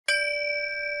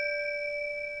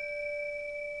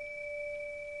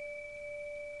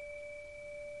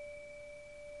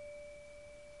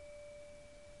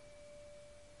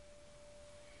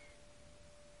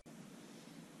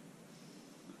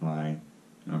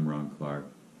Clark,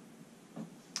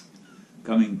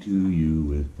 coming to you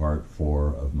with part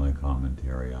 4 of my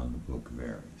commentary on the Book of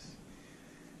Aries.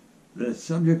 The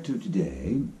subject of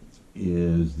today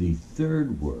is the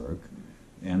third work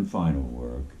and final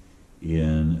work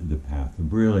in the Path of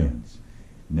Brilliance.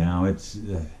 Now, it's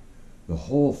the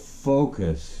whole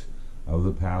focus of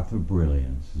the Path of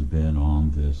Brilliance has been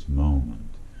on this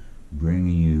moment,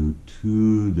 bringing you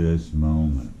to this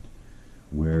moment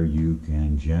where you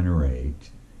can generate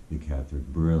the Kethric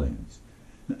Brilliance.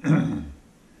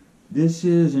 This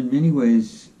is, in many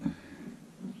ways,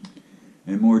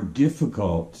 a more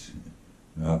difficult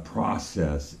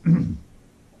process than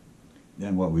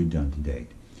what we've done to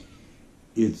date.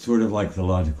 It's sort of like the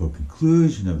logical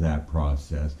conclusion of that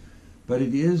process, but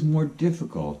it is more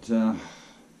difficult.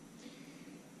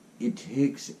 It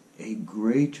takes a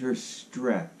greater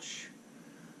stretch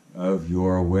of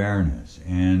your awareness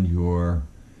and your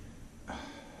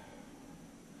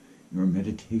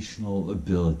meditational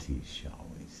abilities, shall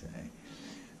we say.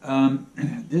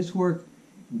 This work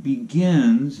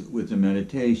begins with a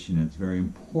meditation. It's very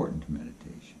important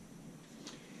meditation.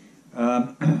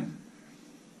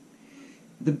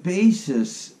 The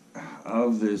basis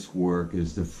of this work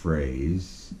is the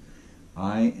phrase,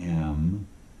 I am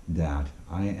that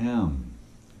I am.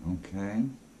 Okay?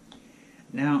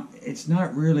 Now, it's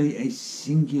not really a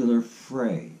singular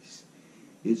phrase.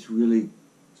 It's really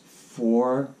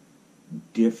 4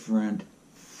 different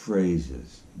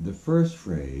phrases. The first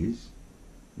phrase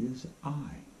is I.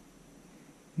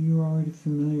 You're already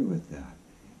familiar with that.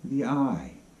 The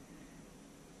I.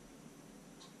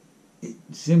 It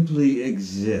simply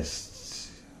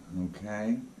exists.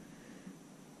 Okay?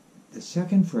 The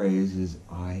second phrase is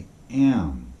I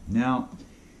am. Now,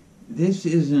 this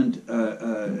isn't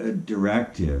a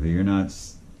directive. You're not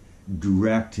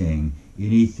directing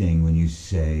anything when you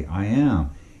say I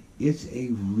am. It's a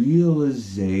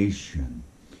realization.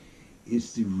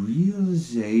 It's the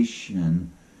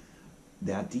realization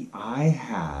that the I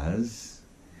has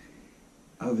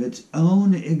of its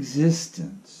own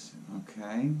existence.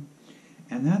 Okay?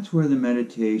 And that's where the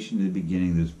meditation at the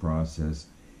beginning of this process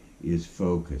is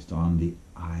focused, on the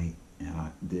I,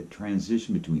 the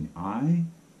transition between I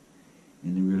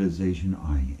and the realization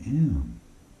I am.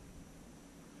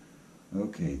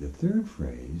 Okay, the third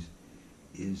phrase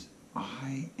is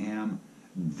I am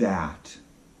that.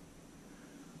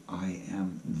 I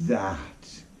am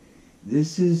that.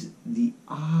 This is the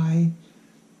I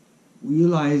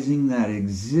realizing that it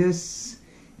exists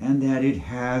and that it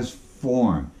has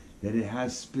form, that it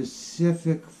has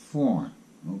specific form.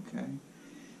 Okay?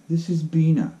 This is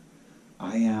Bina.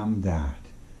 I am that.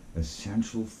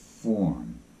 Essential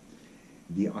form.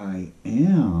 The I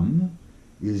am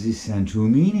is essential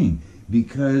meaning,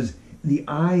 because the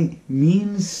I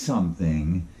means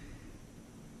something.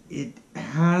 It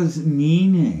has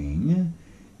meaning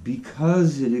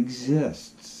because it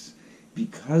exists.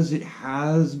 Because it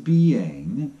has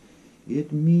being,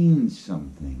 it means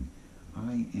something.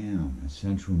 I am,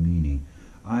 essential meaning.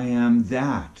 I am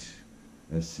that,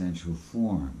 essential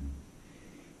form.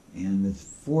 And the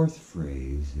fourth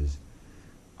phrase is,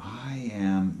 I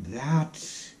am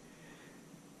that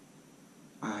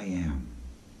I am.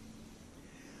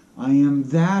 I am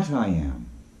that I am.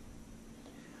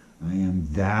 I am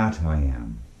that I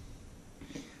am.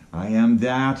 I am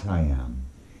that I am.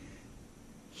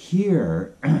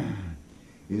 Here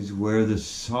is where the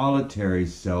solitary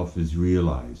self is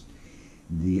realized.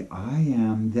 The I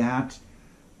am that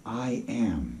I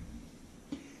am.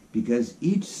 Because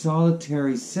each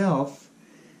solitary self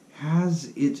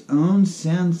has its own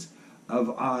sense of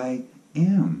I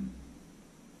am.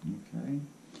 Okay?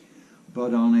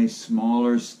 But on a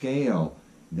smaller scale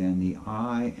than the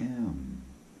I am.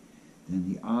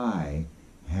 Than the I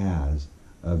has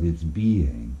of its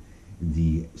being.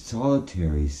 The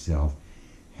solitary self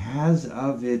has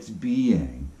of its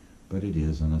being, but it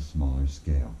is on a smaller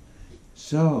scale.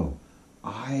 So,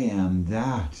 I am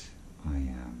that I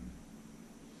am.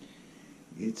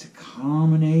 It's a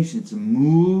combination, it's a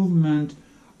movement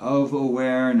of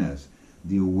awareness.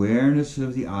 The awareness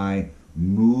of the I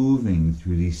moving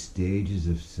through these stages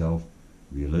of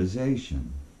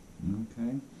self-realization.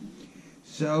 Okay?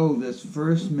 So, this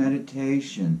first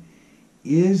meditation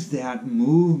is that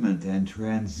movement and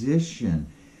transition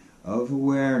of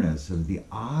awareness, of the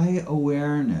I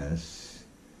awareness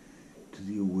to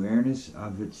the awareness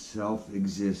of itself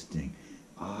existing.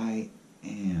 I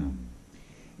am.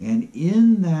 And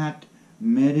in that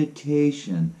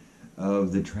meditation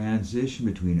of the transition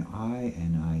between I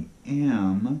and I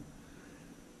am,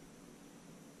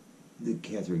 the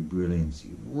Kethric Brilliance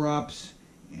erupts,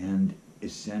 and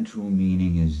essential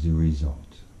meaning is the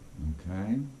result.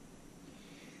 Okay?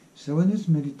 So in this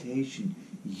meditation,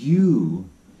 you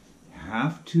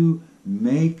have to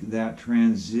make that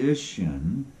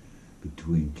transition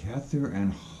between Kether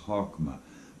and Chokmah,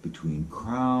 between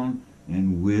crown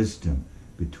and wisdom,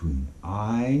 between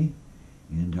I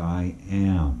and I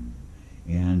am.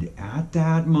 And at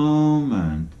that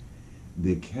moment,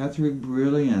 the Kethric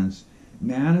Brilliance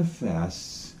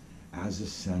manifests as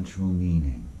essential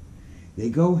meaning. They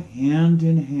go hand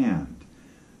in hand.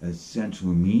 Essential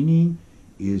meaning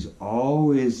is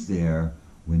always there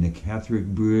when the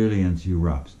Kethric Brilliance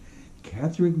erupts.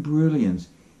 Kethric Brilliance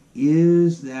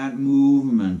is that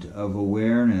movement of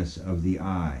awareness of the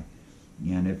I,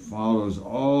 and it follows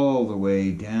all the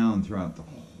way down throughout the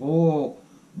whole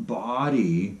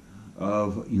body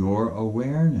of your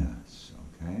awareness.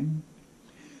 Okay?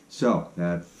 So,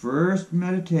 that first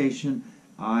meditation,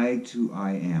 I to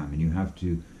I am, and you have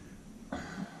to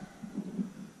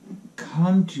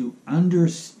come to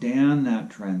understand that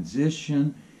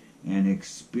transition and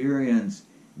experience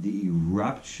the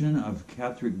eruption of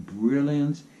Kethric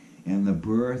Brilliance and the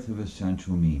birth of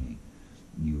essential meaning.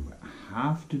 You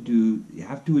have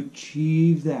to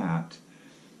achieve that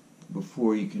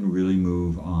before you can really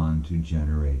move on to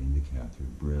generating the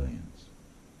Kethric Brilliance.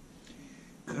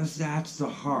 Because that's the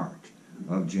heart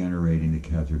of generating the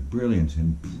Kethric Brilliance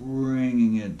and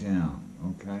bringing it down,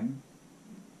 okay?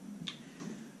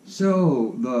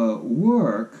 So the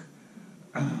work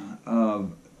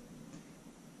of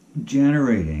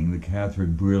generating the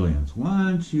Kethric Brilliance,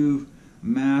 once you've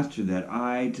mastered that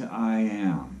I to I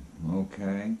am,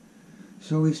 okay?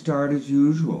 So we start as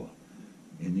usual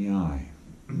in the I.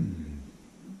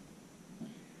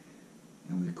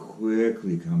 And we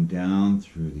quickly come down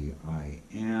through the I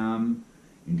am,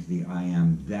 into the I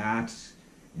am that's,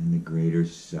 and the greater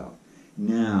self.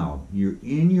 Now, you're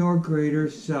in your greater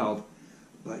self,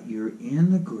 but you're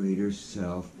in the greater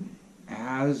self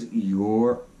as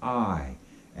your I,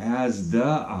 as the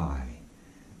I.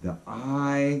 The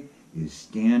I is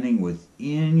standing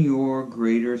within your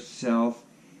greater self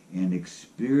and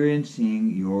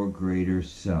experiencing your greater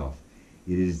self.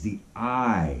 It is the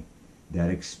I that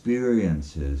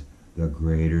experiences the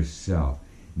greater self.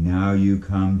 Now you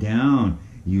come down,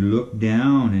 you look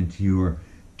down into your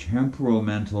temporal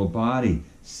mental body,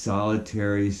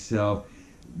 solitary self,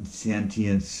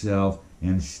 sentient self,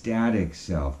 and static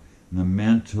self, the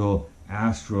mental,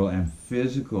 astral, and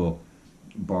physical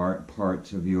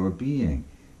parts of your being.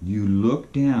 You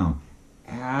look down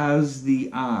as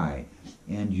the I,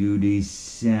 and you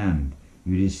descend.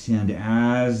 You descend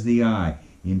as the I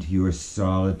into your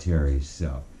solitary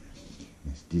self.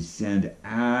 Yes, descend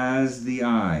as the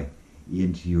I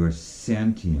into your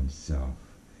sentient self.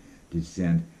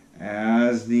 Descend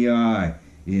as the I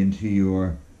into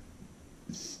your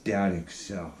static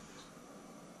self.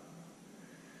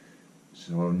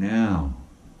 So now,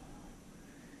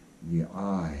 the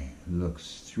I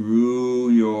looks through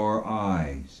your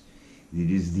eyes. It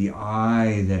is the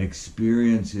I that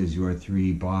experiences your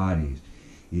three bodies.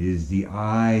 It is the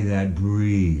I that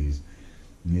breathes.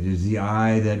 It is the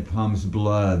I that pumps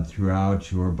blood throughout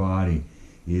your body.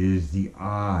 It is the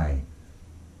I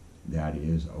that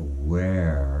is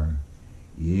aware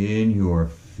in your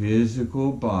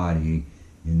physical body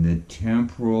in the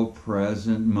temporal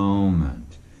present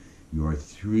moment. Your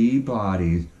three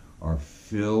bodies are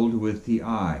filled with the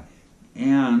I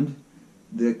and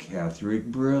the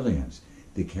Kethric Brilliance.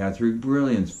 The Kethric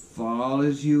Brilliance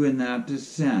follows you in that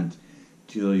descent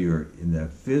till you're in the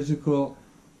physical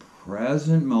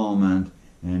present moment,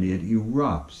 and it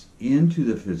erupts into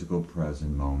the physical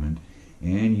present moment,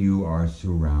 and you are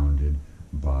surrounded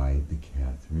by the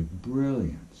Kethric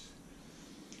Brilliance.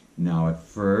 Now at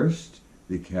first,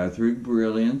 the Kethric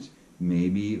Brilliance may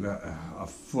be a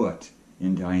foot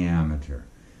in diameter,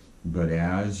 but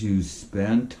as you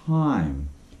spend time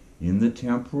in the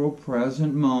temporal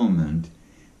present moment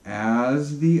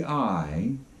as the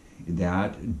I,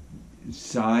 that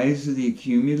size of the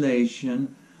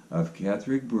accumulation of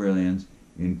Kethric Brilliance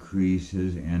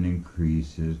increases and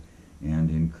increases and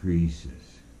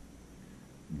increases.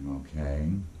 Okay?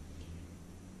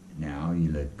 Now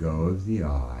you let go of the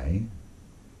I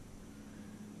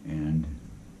and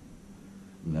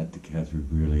let the Kethric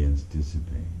Brilliance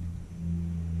dissipate.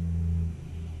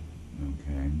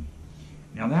 Okay?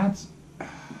 Now that's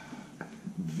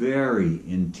very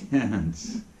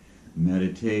intense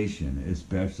meditation,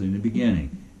 especially in the beginning.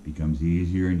 It becomes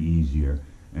easier and easier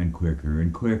and quicker.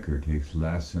 It takes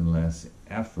less and less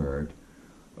effort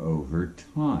over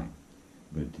time,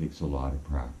 but it takes a lot of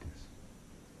practice.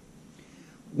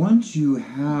 Once you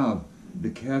have the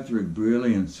Kethric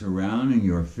Brilliance surrounding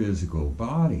your physical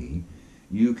body,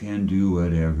 you can do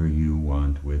whatever you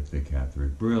want with the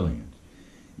Kethric Brilliance.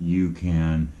 You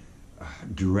can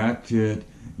direct it,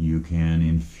 you can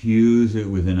infuse it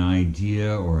with an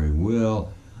idea or a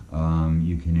will,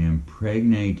 you can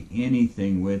impregnate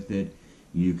anything with it,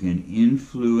 you can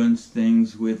influence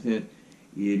things with it.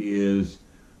 It is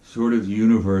sort of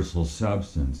universal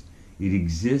substance. It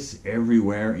exists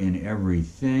everywhere in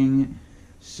everything,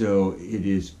 so it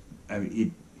is,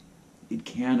 it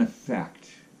can affect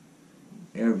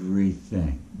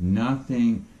everything.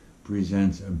 Nothing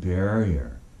presents a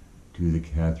barrier to the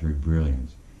Kethric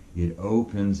Brilliance. It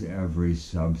opens every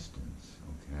substance,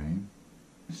 okay?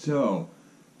 So,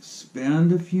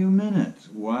 spend a few minutes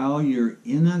while you're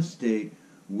in a state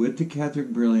with the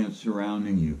Kethric Brilliance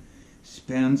surrounding you.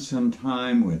 Spend some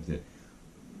time with it.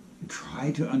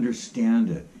 Try to understand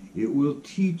it. It will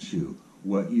teach you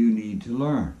what you need to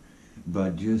learn.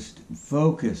 But just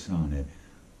focus on it.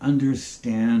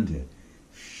 Understand it.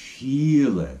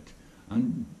 Feel it.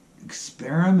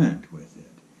 Experiment with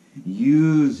it.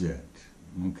 Use it.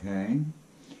 Okay?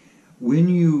 When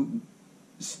you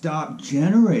stop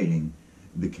generating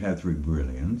the Kethric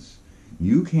Brilliance,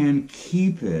 you can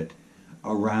keep it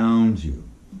around you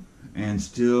and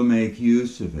still make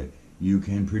use of it. You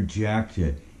can project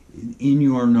it in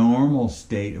your normal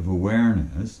state of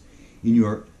awareness, in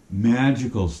your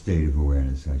magical state of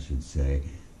awareness, I should say,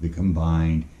 the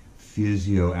combined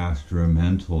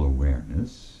physio-astral-mental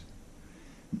awareness.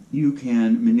 You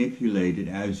can manipulate it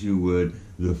as you would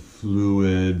the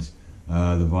fluids,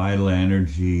 the vital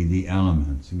energy, the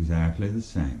elements, exactly the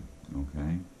same,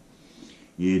 okay?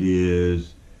 It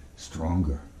is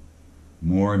stronger,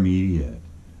 more immediate.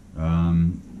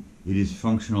 It is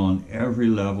functional on every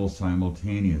level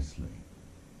simultaneously.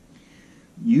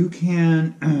 You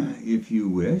can, if you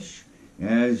wish,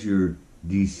 as you're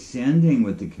descending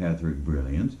with the Kethric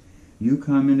Brilliance, you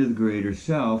come into the greater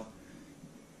self,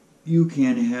 you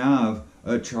can have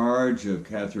a charge of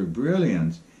Kethric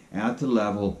Brilliance at the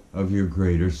level of your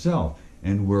greater self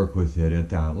and work with it at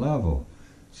that level.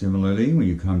 Similarly, when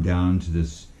you come down to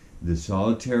the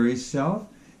solitary self,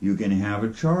 you can have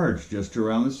a charge just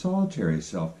around the solitary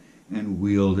self and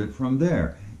wield it from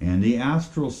there. And the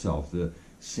astral self, the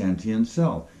sentient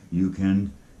self, you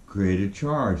can create a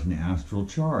charge, an astral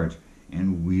charge,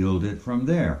 and wield it from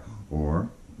there. Or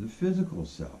the physical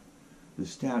self, the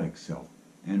static self,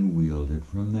 and wield it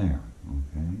from there.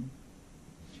 Okay?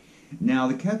 Now,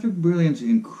 the Kethric Brilliance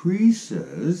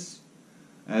increases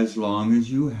as long as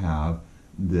you have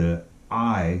the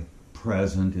I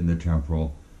present in the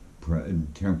temporal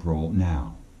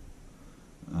now.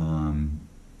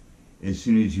 As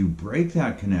soon as you break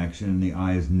that connection and the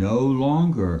I is no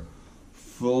longer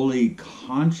fully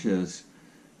conscious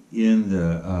in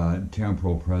the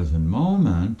temporal present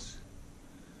moment,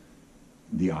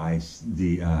 the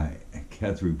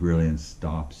Kethric Brilliance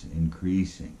stops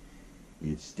increasing.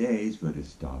 It stays, but it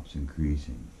stops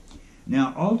increasing.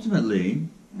 Now, ultimately,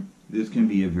 this can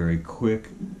be a very quick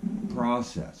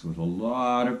process with a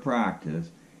lot of practice.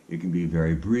 It can be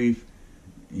very brief.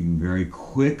 You can very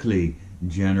quickly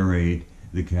generate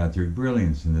the Kethric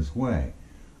Brilliance in this way.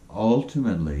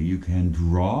 Ultimately, you can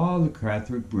draw the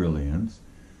Kethric Brilliance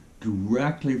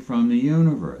directly from the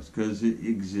universe because it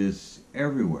exists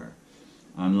everywhere.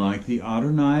 Unlike the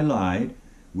Adonai light,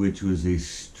 which was a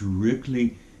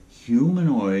strictly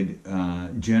humanoid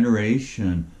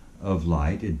generation of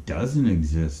light, it doesn't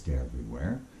exist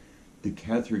everywhere. The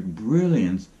Kethric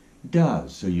Brilliance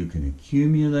does. So you can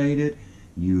accumulate it,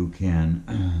 you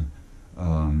can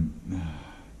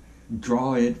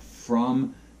draw it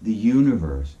from the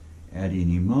universe at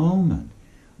any moment.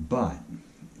 But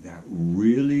that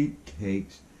really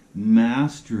takes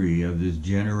mastery of this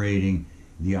generating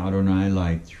the Adonai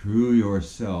light through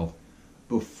yourself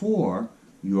before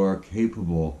you are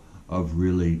capable of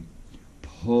really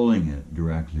pulling it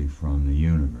directly from the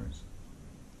universe.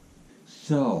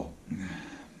 So,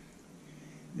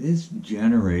 this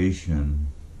generation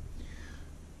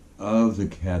of the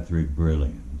Kethric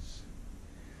Brilliance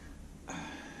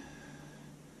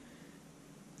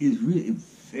is really a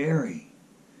very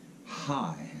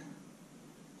high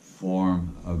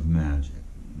form of magic.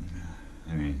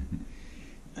 I mean,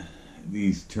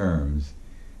 these terms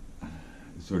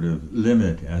sort of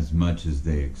limit as much as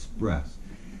they express.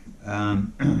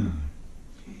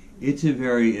 It's a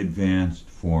very advanced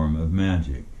form of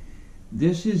magic.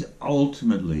 This is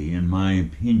ultimately, in my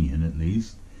opinion at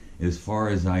least, as far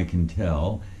as I can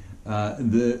tell,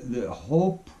 the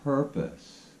whole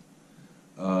purpose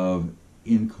of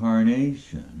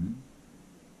incarnation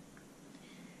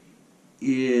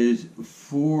is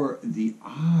for the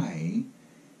I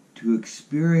to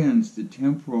experience the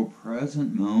temporal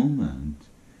present moment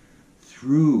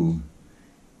through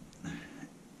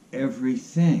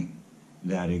everything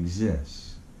that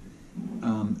exists,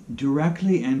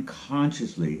 directly and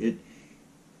consciously.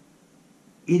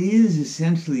 It is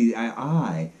essentially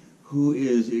I who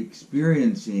is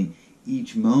experiencing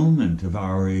each moment of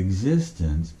our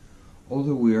existence,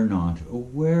 although we are not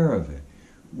aware of it.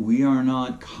 We are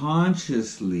not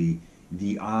consciously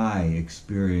the I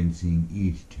experiencing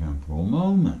each temporal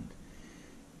moment.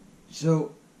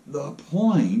 So the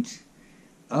point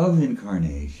of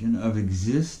incarnation, of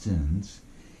existence,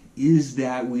 is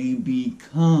that we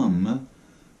become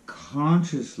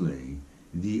consciously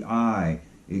the I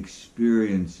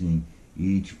experiencing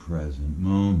each present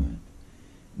moment.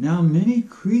 Now, many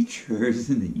creatures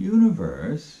in the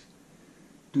universe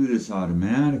do this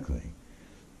automatically,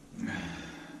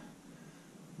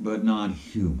 but not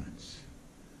humans.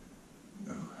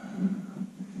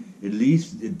 At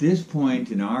least at this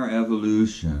point in our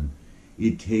evolution,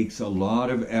 it takes a lot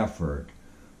of effort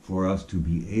for us to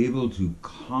be able to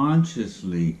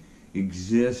consciously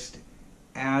exist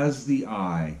as the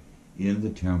I in the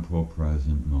temporal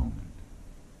present moment.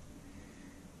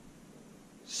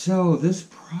 So this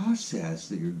process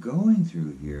that you're going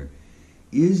through here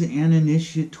is an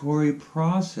initiatory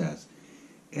process.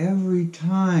 Every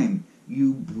time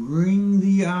you bring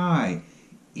the I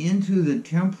into the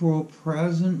temporal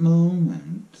present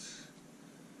moment,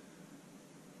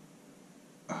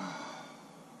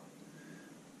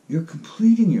 you're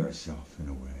completing yourself in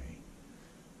a way.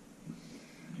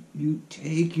 You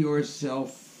take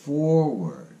yourself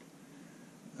forward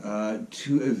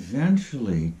to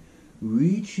eventually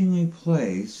reaching a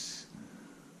place,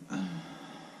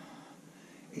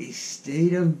 a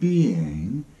state of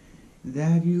being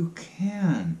that you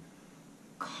can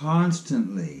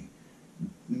constantly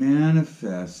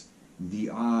manifest the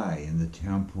I in the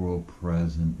temporal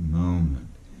present moment.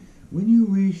 When you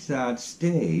reach that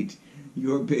state,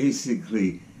 you're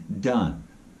basically done,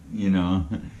 you know.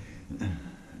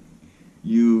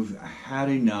 You've had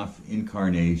enough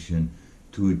incarnation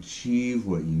to achieve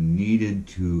what you needed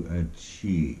to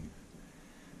achieve.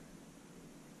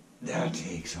 That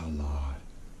takes a lot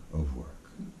of work.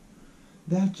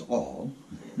 That's all.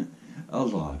 A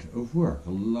lot of work,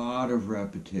 a lot of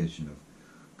repetition, of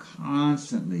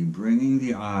constantly bringing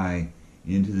the I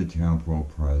into the temporal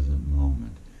present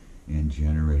moment and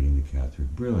generating the Kethric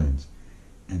Brilliance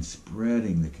and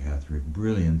spreading the Kethric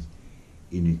Brilliance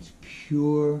in its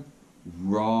pure,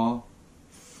 raw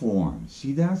form.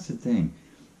 See, that's the thing.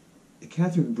 The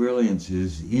Kethric Brilliance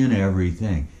is in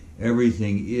everything.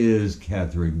 Everything is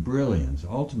Kethric Brilliance,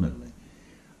 ultimately.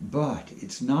 But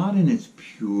it's not in its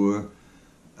pure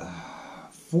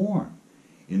form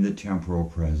in the temporal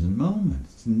present moment.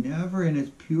 It's never in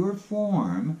its pure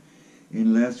form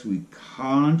unless we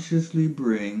consciously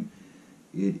bring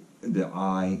the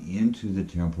I into the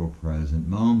temporal present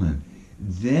moment.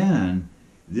 Then,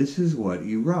 this is what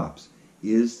erupts,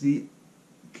 is the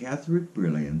Kethric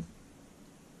Brilliance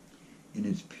in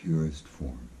its purest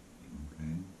form.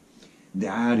 Okay?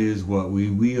 That is what we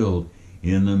wield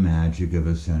in the magic of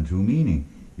essential meaning,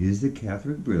 is the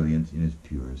Kethric Brilliance in its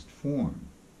purest form.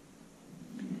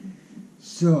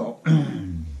 So,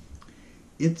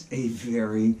 it's a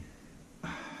very,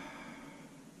 I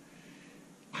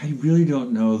really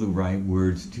don't know the right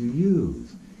words to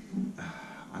use.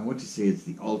 I want to say it's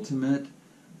the ultimate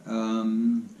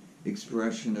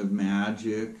expression of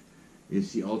magic.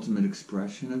 It's the ultimate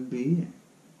expression of being.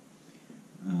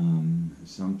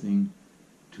 Something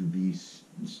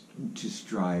to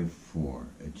strive for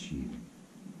achieving.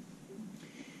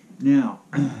 Now,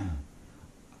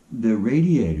 the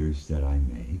radiators that I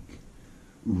make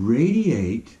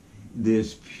radiate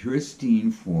this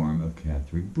pristine form of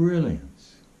Kethric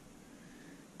Brilliance,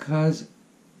 because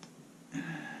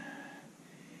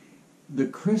the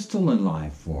crystalline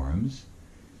life forms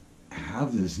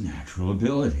have this natural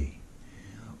ability.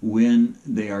 When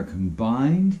they are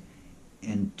combined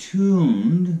and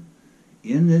tuned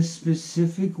in this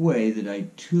specific way that I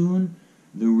tune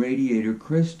the radiator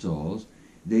crystals,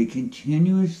 they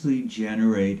continuously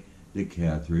generate the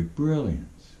Kethric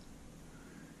Brilliance.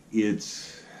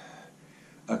 It's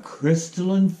a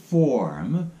crystalline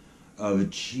form of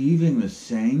achieving the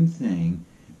same thing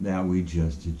that we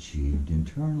just achieved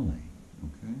internally.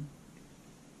 Okay?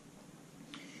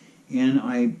 And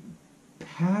I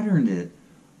patterned it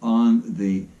on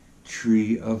the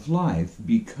tree of life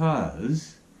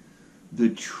because the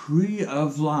tree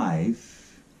of life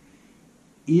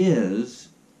is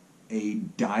a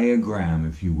diagram,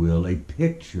 if you will, a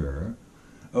picture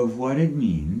of what it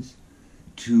means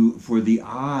for the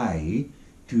I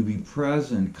to be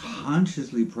present,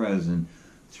 consciously present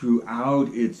throughout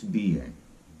its being,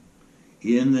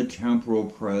 in the temporal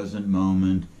present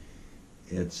moment,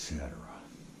 etc.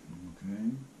 Okay?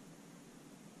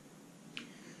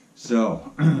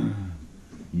 So,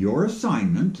 your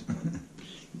assignment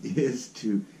is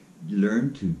to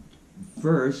learn to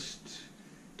first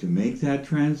to make that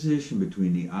transition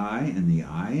between the I and the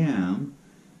I am,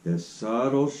 the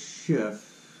subtle shift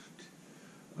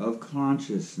of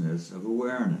consciousness, of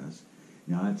awareness.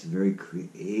 Now, it's a very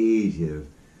creative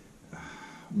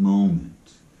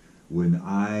moment when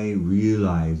I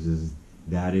realizes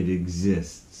that it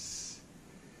exists.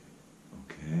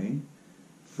 Okay?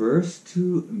 First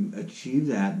to achieve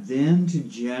that, then to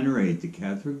generate the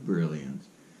Kethric Brilliance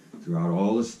throughout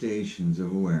all the stations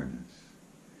of awareness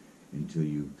until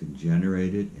you can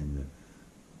generate it in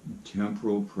the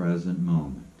temporal present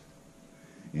moment.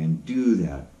 And do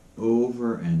that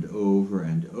over and over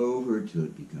and over till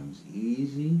it becomes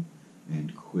easy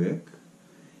and quick.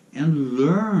 And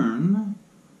learn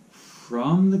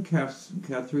from the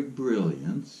Kethric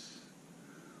Brilliance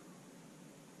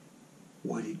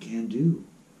what it can do,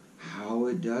 how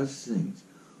it does things,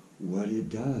 what it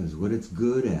does, what it's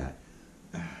good at.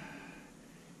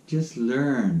 Just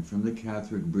learn from the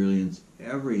Kethric Brilliance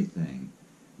everything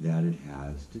that it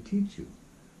has to teach you,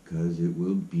 because it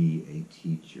will be a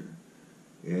teacher.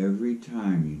 Every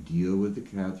time you deal with the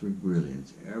Kethric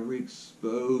Brilliance, every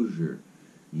exposure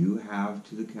you have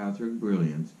to the Kethric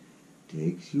Brilliance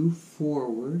takes you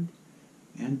forward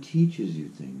and teaches you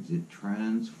things. It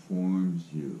transforms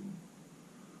you.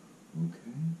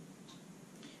 Okay?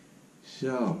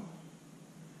 So,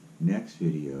 next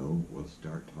video, we'll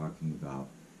start talking about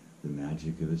the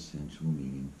magic of essential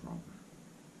meaning proper.